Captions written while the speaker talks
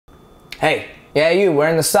Hey, yeah, you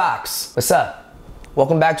wearing the socks. What's up?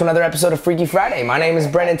 Welcome back to another episode of Freaky Friday. My name is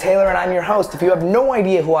Brennen Taylor and I'm your host. If you have no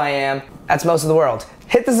idea who I am, that's most of the world.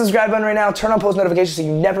 Hit the subscribe button right now, turn on post notifications so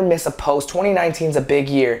you never miss a post. 2019 is a big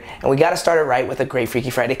year and we gotta start it right with a great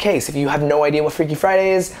Freaky Friday case. If you have no idea what Freaky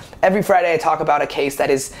Friday is, every Friday I talk about a case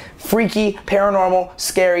that is freaky, paranormal,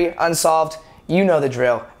 scary, unsolved. You know the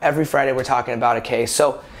drill. Every Friday we're talking about a case.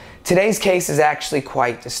 So today's case is actually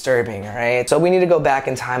quite disturbing, all right? So we need to go back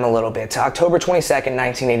in time a little bit to October 22nd,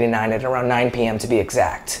 1989 at around 9 p.m. to be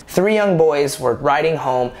exact. Three young boys were riding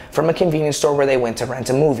home from a convenience store where they went to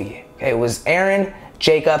rent a movie. Okay, it was Aaron,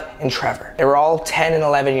 Jacob, and Trevor. They were all 10 and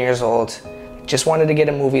 11 years old. Just wanted to get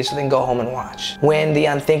a movie so they can go home and watch. When the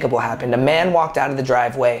unthinkable happened, a man walked out of the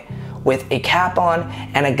driveway with a cap on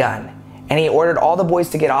and a gun. And he ordered all the boys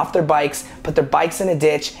to get off their bikes, put their bikes in a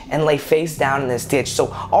ditch, and lay face down in this ditch. So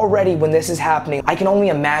already when this is happening, I can only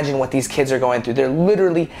imagine what these kids are going through. They're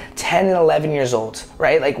literally 10 and 11 years old,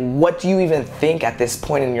 right? Like, what do you even think at this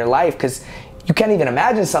point in your life? Because you can't even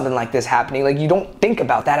imagine something like this happening. Like, you don't think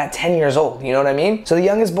about that at 10 years old, you know what I mean? So the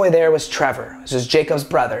youngest boy there was Trevor. This was Jacob's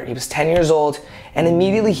brother. He was 10 years old, and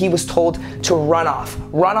immediately he was told to run off.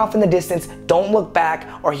 Run off in the distance, don't look back,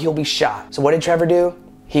 or he'll be shot. So what did Trevor do?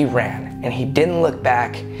 He ran, and he didn't look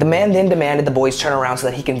back. The man then demanded the boys turn around so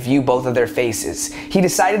that he can view both of their faces. He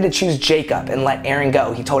decided to choose Jacob and let Aaron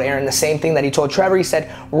go. He told Aaron the same thing that he told Trevor. He said,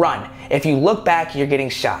 run. If you look back, you're getting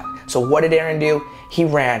shot. So what did Aaron do? He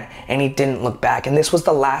ran, and he didn't look back. And this was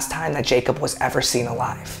the last time that Jacob was ever seen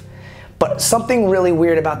alive. But something really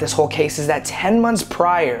weird about this whole case is that 10 months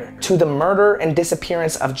prior to the murder and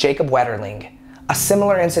disappearance of Jacob Wetterling, a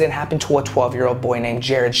similar incident happened to a 12-year-old boy named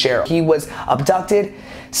Jared Sherrill. He was abducted,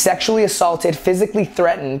 sexually assaulted, physically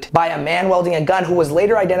threatened by a man wielding a gun who was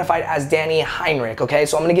later identified as Danny Heinrich, okay?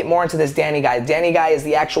 So I'm gonna get more into this Danny guy. Danny guy is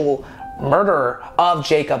the actual murderer of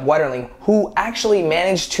Jacob Wetterling, who actually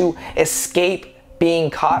managed to escape being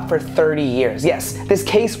caught for 30 years. Yes, this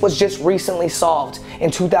case was just recently solved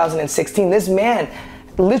in 2016. This man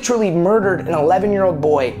literally murdered an 11-year-old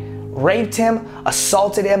boy, raped him,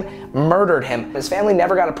 assaulted him, murdered him. His family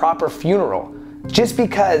never got a proper funeral just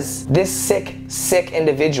because this sick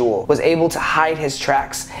individual was able to hide his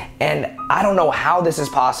tracks. And I don't know how this is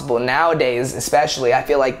possible. Nowadays, especially, I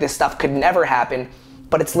feel like this stuff could never happen,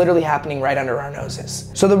 but it's literally happening right under our noses.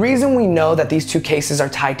 So the reason we know that these two cases are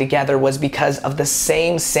tied together was because of the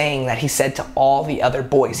same saying that he said to all the other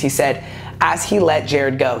boys. He said, as he let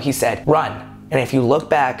Jared go, he said, run, and if you look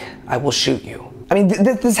back, I will shoot you. I mean,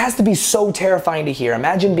 this has to be so terrifying to hear.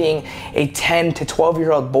 Imagine being a 10 to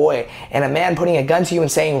 12-year-old boy and a man putting a gun to you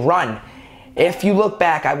and saying, run. If you look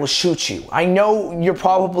back, I will shoot you. I know you're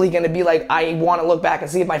probably gonna be like, I wanna look back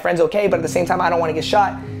and see if my friend's okay, but at the same time, I don't wanna get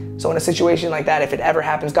shot. So in a situation like that, if it ever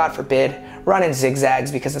happens, God forbid, run in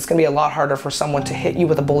zigzags, because it's gonna be a lot harder for someone to hit you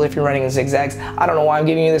with a bullet if you're running in zigzags. I don't know why I'm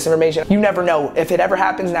giving you this information. You never know. If it ever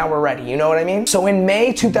happens, now we're ready. You know what I mean? So in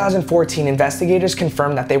May 2014, investigators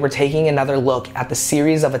confirmed that they were taking another look at the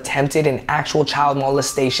series of attempted and actual child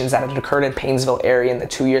molestations that had occurred in Paynesville area in the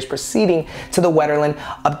 2 years preceding to the Wetterling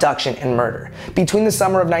abduction and murder. Between the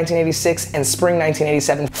summer of 1986 and spring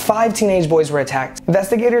 1987, 5 teenage boys were attacked.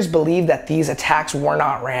 Investigators believe that these attacks were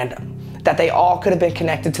not random, that they all could have been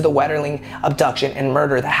connected to the Wetterling abduction and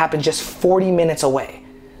murder that happened just 40 minutes away.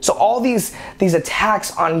 So all these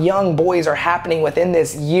attacks on young boys are happening within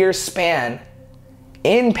this year span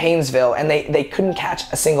in Paynesville, and they couldn't catch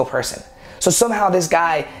a single person. So somehow this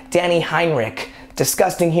guy, Danny Heinrich,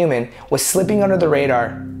 disgusting human, was slipping under the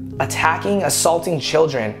radar, attacking, assaulting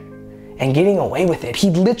children, and getting away with it.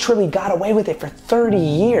 He literally got away with it for 30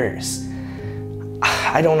 years.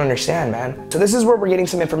 I don't understand, man. So this is where we're getting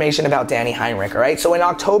some information about Danny Heinrich, all right? So in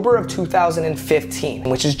October of 2015,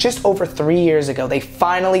 which is just over 3 years ago, they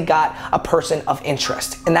finally got a person of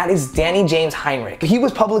interest, and that is Danny James Heinrich. He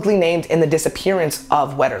was publicly named in the disappearance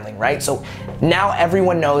of Wetterling, right? So now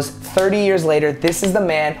everyone knows, 30 years later, this is the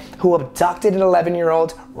man who abducted an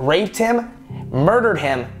 11-year-old, raped him, murdered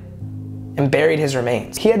him, and buried his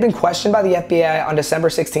remains. He had been questioned by the FBI on December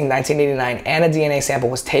 16, 1989, and a DNA sample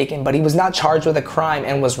was taken, but he was not charged with a crime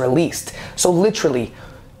and was released. So literally,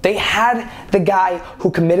 they had the guy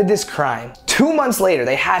who committed this crime. 2 months later,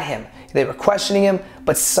 they had him. They were questioning him,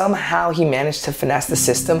 but somehow he managed to finesse the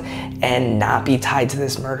system and not be tied to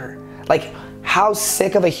this murder. Like, how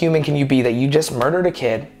sick of a human can you be that you just murdered a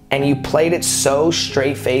kid and you played it so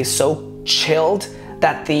straight-faced, so chilled,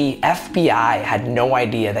 that the FBI had no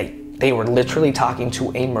idea that they were literally talking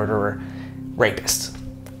to a murderer rapist?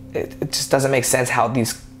 It just doesn't make sense how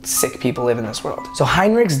these sick people live in this world. So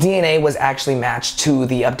Heinrich's DNA was actually matched to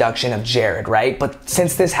the abduction of Jared, right? But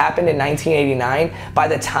since this happened in 1989, by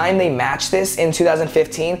the time they matched this in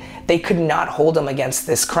 2015, they could not hold him against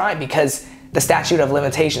this crime because the statute of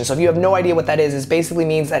limitations. So if you have no idea what that is, it basically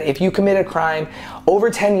means that if you commit a crime over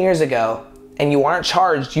 10 years ago and you aren't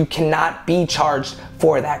charged, you cannot be charged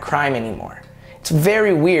for that crime anymore. It's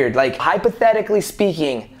very weird. Like, hypothetically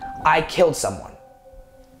speaking, I killed someone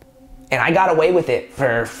and I got away with it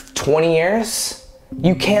for 20 years.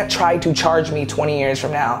 You can't try to charge me 20 years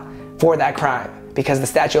from now for that crime because the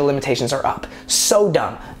statute of limitations are up. So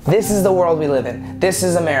dumb. This is the world we live in. This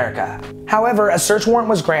is America. However, a search warrant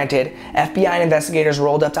was granted. FBI and investigators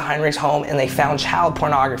rolled up to Heinrich's home and they found child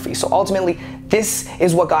pornography. So ultimately, this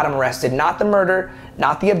is what got him arrested. Not the murder,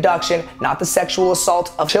 not the abduction, not the sexual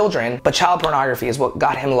assault of children, but child pornography is what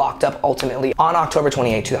got him locked up ultimately on October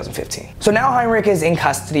 28, 2015. So now Heinrich is in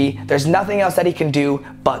custody. There's nothing else that he can do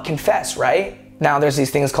but confess, right? Now there's these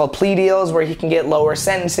things called plea deals where he can get lower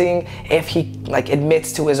sentencing if he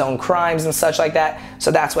admits to his own crimes and such like that. So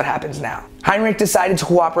that's what happens now. Heinrich decided to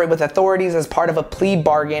cooperate with authorities as part of a plea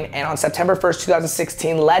bargain, and on September 1st,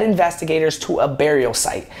 2016 led investigators to a burial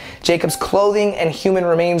site. Jacob's clothing and human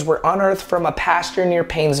remains were unearthed from a pasture near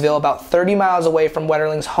Painesville, about 30 miles away from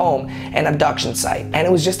Wetterling's home and abduction site. And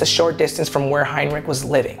it was just a short distance from where Heinrich was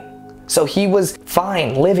living. So he was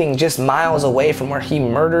fine living just miles away from where he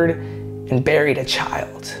murdered and buried a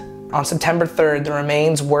child. On September 3rd, the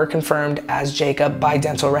remains were confirmed as Jacob by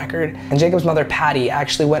dental record, and Jacob's mother, Patty,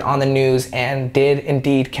 actually went on the news and did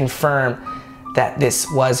indeed confirm that this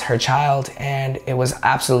was her child, and it was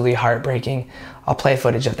absolutely heartbreaking. I'll play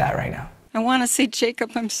footage of that right now. I want to say,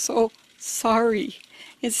 Jacob, I'm so sorry.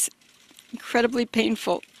 It's incredibly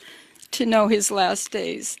painful to know his last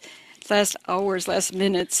days, last hours, last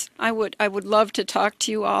minutes. I would love to talk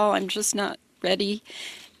to you all. I'm just not ready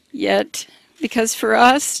yet, because for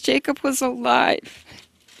us, Jacob was alive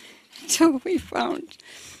until we found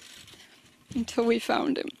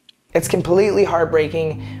him. It's completely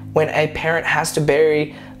heartbreaking when a parent has to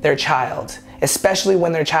bury their child, especially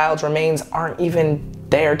when their child's remains aren't even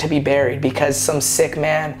there to be buried because some sick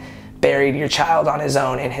man buried your child on his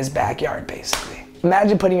own in his backyard, basically.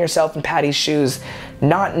 Imagine putting yourself in Patty's shoes,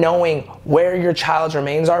 not knowing where your child's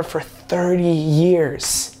remains are for 30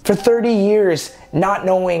 years. For 30 years, not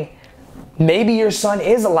knowing maybe your son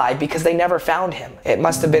is alive because they never found him. It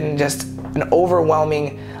must have been just an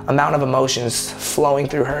overwhelming amount of emotions flowing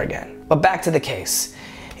through her again. But back to the case.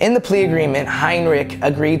 In the plea agreement, Heinrich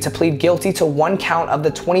agreed to plead guilty to 1 count of the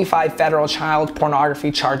 25 federal child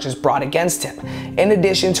pornography charges brought against him. In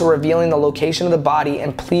addition to revealing the location of the body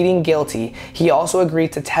and pleading guilty, he also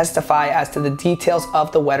agreed to testify as to the details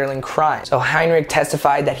of the Wetterling crime. So Heinrich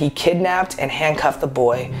testified that he kidnapped and handcuffed the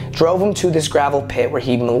boy, drove him to this gravel pit where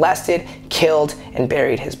he molested, killed, and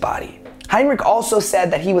buried his body. Heinrich also said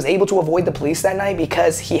that he was able to avoid the police that night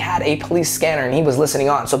because he had a police scanner and he was listening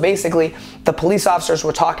on. So basically, the police officers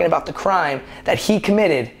were talking about the crime that he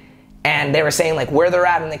committed and they were saying like where they're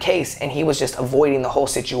at in the case, and he was just avoiding the whole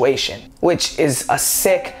situation, which is a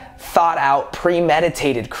sick, thought out,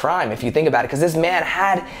 premeditated crime if you think about it, because this man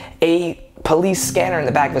had a police scanner in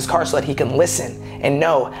the back of his car so that he can listen and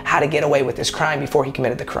know how to get away with this crime before he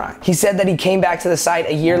committed the crime. He said that he came back to the site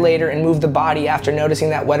a year later and moved the body after noticing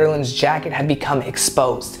that Wetterling's jacket had become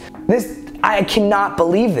exposed. I cannot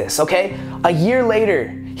believe this, okay? A year later,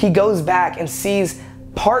 he goes back and sees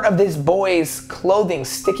part of this boy's clothing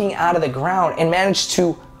sticking out of the ground and managed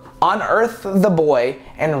to unearth the boy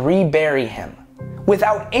and rebury him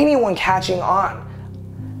without anyone catching on.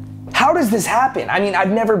 How does this happen? I mean,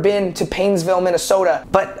 I've never been to Painesville, Minnesota,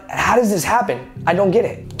 but how does this happen? I don't get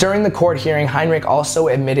it. During the court hearing, Heinrich also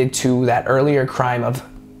admitted to that earlier crime of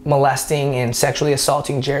molesting and sexually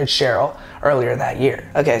assaulting Jared Sherrill earlier that year.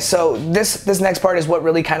 Okay, so this next part is what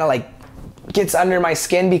really kind of like gets under my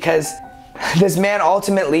skin, because this man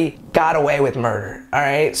ultimately got away with murder, all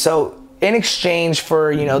right? So in exchange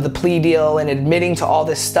for, you know, the plea deal and admitting to all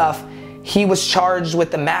this stuff, he was charged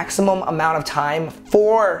with the maximum amount of time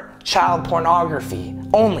for child pornography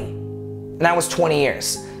only, and that was 20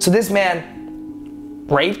 years. So this man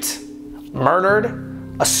raped,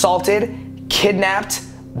 murdered, assaulted, kidnapped,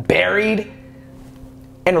 buried,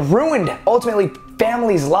 and ruined ultimately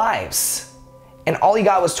families' lives, and all he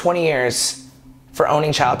got was 20 years for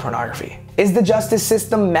owning child pornography. Is the justice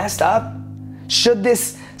system messed up? Should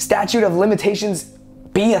this statute of limitations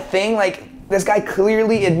be a thing? Like, this guy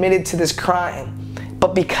clearly admitted to this crime,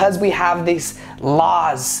 but because we have these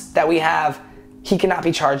laws that we have, he cannot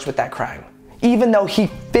be charged with that crime. Even though he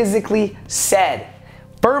physically said,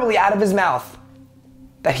 verbally out of his mouth,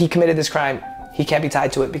 that he committed this crime he can't be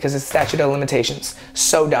tied to it because it's statute of limitations.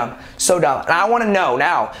 So dumb, so dumb. And I want to know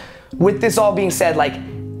now, with this all being said, like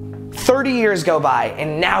 30 years go by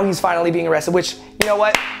and now he's finally being arrested, which, you know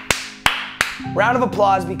what? Round of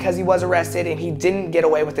applause because he was arrested and he didn't get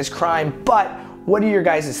away with this crime, but what are your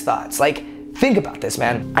guys' thoughts? Like, think about this,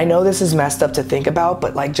 man. I know this is messed up to think about,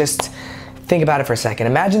 but like, just think about it for a second.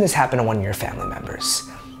 Imagine this happened to one of your family members.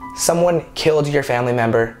 Someone killed your family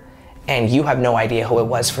member and you have no idea who it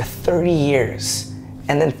was for 30 years.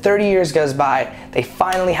 And then 30 years goes by, they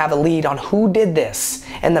finally have a lead on who did this.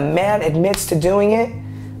 And the man admits to doing it,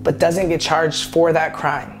 but doesn't get charged for that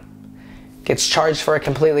crime. Gets charged for a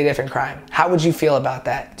completely different crime. How would you feel about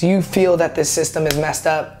that? Do you feel that this system is messed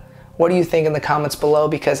up? What do you think in the comments below?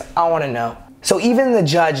 Because I want to know. So even the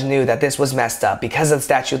judge knew that this was messed up because of the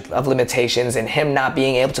statute of limitations and him not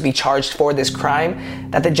being able to be charged for this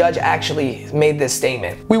crime, that the judge actually made this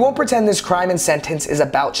statement. We won't pretend this crime and sentence is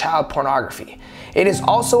about child pornography. It is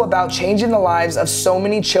also about changing the lives of so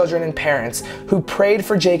many children and parents who prayed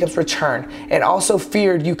for Jacob's return and also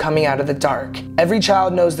feared you coming out of the dark. Every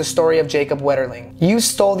child knows the story of Jacob Wetterling. You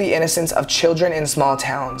stole the innocence of children in small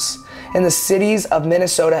towns, in the cities of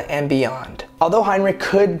Minnesota and beyond. Although Heinrich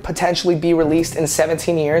could potentially be released in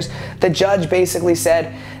 17 years, the judge basically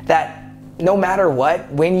said that no matter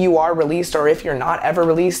what, when you are released or if you're not ever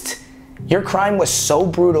released, your crime was so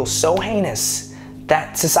brutal, so heinous,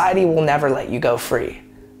 that society will never let you go free.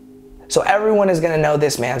 So everyone is gonna know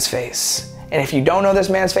this man's face. And if you don't know this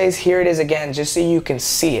man's face, here it is again, just so you can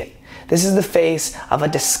see it. This is the face of a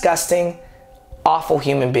disgusting, awful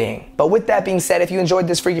human being. But with that being said, if you enjoyed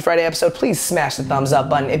this Freaky Friday episode, please smash the thumbs up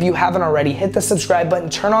button. If you haven't already, hit the subscribe button,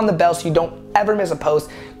 turn on the bell so you don't ever miss a post.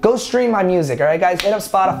 Go stream my music, all right guys? Hit up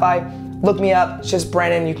Spotify, look me up, it's just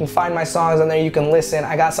Brennan. You can find my songs on there, you can listen.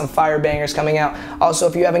 I got some fire bangers coming out. Also,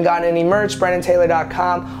 if you haven't gotten any merch,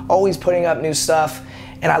 BrennanTaylor.com, always putting up new stuff.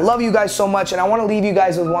 And I love you guys so much, and I wanna leave you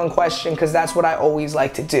guys with one question because that's what I always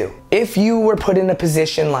like to do. If you were put in a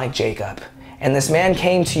position like Jacob, and this man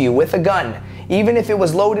came to you with a gun, even if it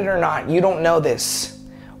was loaded or not, you don't know this,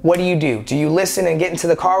 what do you do? Do you listen and get into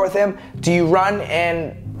the car with him? Do you run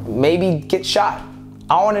and maybe get shot?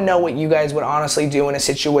 I want to know what you guys would honestly do in a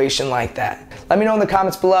situation like that. Let me know in the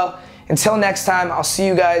comments below. Until next time, I'll see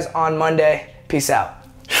you guys on Monday. Peace out.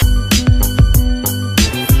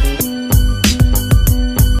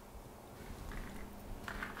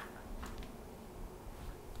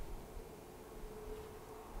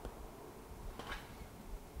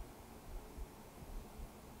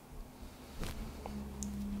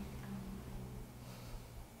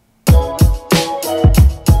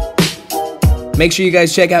 Make sure you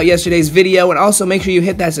guys check out yesterday's video, and also make sure you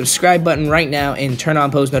hit that subscribe button right now and turn on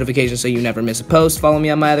post notifications so you never miss a post. Follow me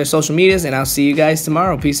on my other social medias, and I'll see you guys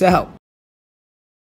tomorrow. Peace out.